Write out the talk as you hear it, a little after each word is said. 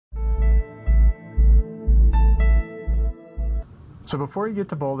So before you get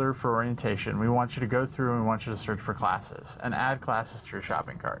to Boulder for orientation, we want you to go through and we want you to search for classes and add classes to your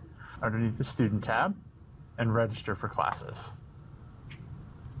shopping cart underneath the Student tab and register for classes.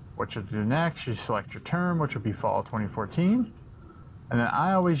 What you'll do next, you select your term, which will be fall 2014. And then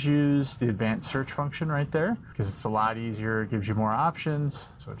I always use the advanced search function right there because it's a lot easier, it gives you more options.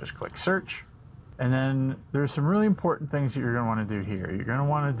 So just click search. And then there's some really important things that you're going to want to do here. You're going to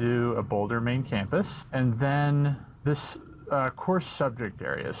want to do a Boulder main campus and then this course subject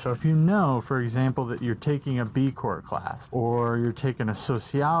area. So if you know, for example, that you're taking a B Corps class or you're taking a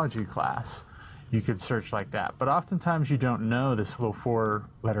sociology class, you could search like that. But oftentimes you don't know this little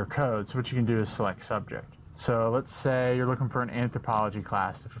 4-letter code, so what you can do is select subject. So let's say you're looking for an anthropology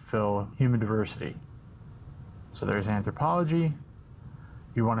class to fulfill human diversity. So there's anthropology.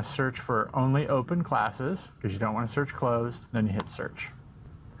 You want to search for only open classes because you don't want to search closed, then you hit search.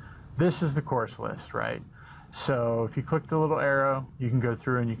 This is the course list, right? So if you click the little arrow, you can go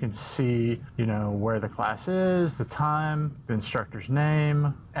through and you can see, where the class is, the time, the instructor's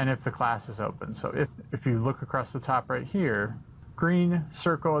name, and if the class is open. So if you look across the top right here, green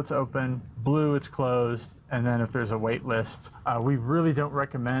circle, it's open, blue, it's closed, and then if there's a wait list, we really don't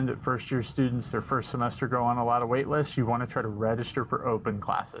recommend that first-year students, their first semester, go on a lot of wait lists. You want to try to register for open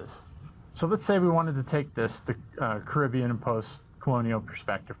classes. So let's say we wanted to take the Caribbean and Post-Colonial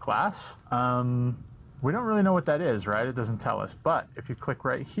Perspective class. We don't really know what that is, right? It doesn't tell us. But if you click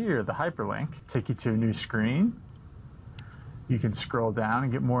right here, the hyperlink, take you to a new screen. You can scroll down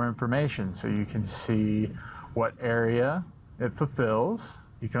and get more information. So you can see what area it fulfills.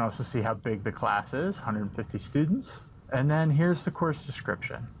 You can also see how big the class is, 150 students. And then here's the course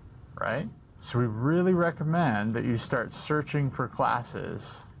description, right? So we really recommend that you start searching for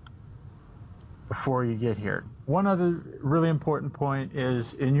classes before you get here. One other really important point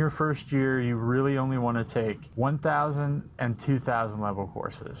is in your first year, you really only want to take 1,000 and 2,000 level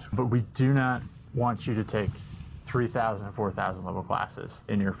courses, but we do not want you to take 3,000 and 4,000 level classes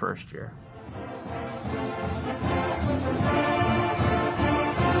in your first year.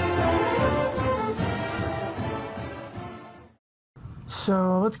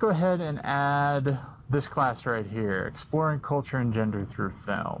 So let's go ahead and add this class right here, Exploring Culture and Gender Through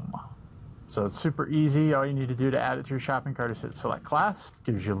Film. So it's super easy. All you need to do to add it to your shopping cart is hit select class. It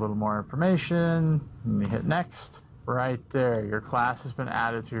gives you a little more information. And you hit next. Right there, your class has been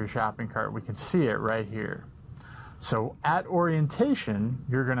added to your shopping cart. We can see it right here. So at orientation,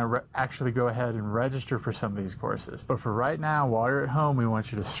 you're going to actually go ahead and register for some of these courses. But for right now, while you're at home, we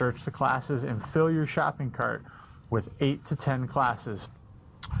want you to search the classes and fill your shopping cart with 8 to 10 classes.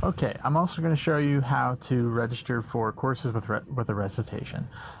 Okay, I'm also going to show you how to register for courses with a recitation.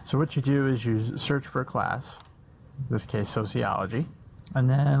 So what you do is you search for a class, in this case sociology, and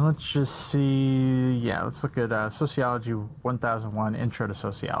then let's just see, let's look at Sociology 1001, Intro to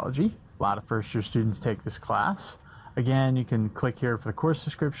Sociology. A lot of first-year students take this class. Again, you can click here for the course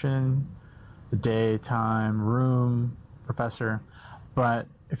description, the day, time, room, professor, but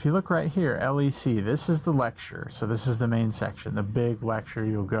if you look right here, LEC, this is the lecture. So this is the main section, the big lecture.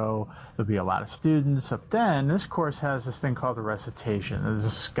 You'll go, there'll be a lot of students. But then this course has this thing called a recitation, the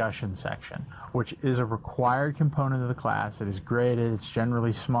discussion section, which is a required component of the class. It is graded, it's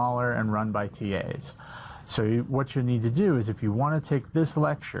generally smaller and run by TAs. So what you need to do is if you want to take this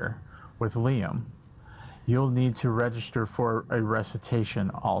lecture with Liam, you'll need to register for a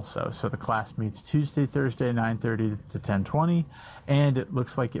recitation also. So the class meets Tuesday, Thursday, 9:30 to 10:20, and it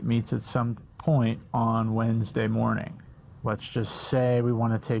looks like it meets at some point on Wednesday morning. Let's just say we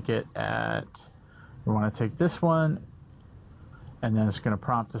want to take this one, and then it's going to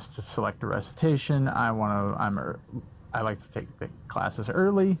prompt us to select a recitation. I like to take the classes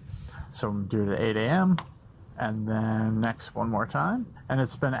early, so I'm going to do it at 8 a.m. and then next one more time, and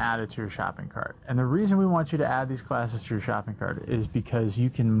it's been added to your shopping cart. And the reason we want you to add these classes to your shopping cart is because you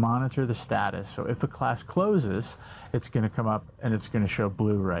can monitor the status. So if a class closes, it's going to come up and it's going to show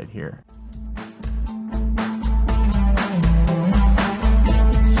blue right here.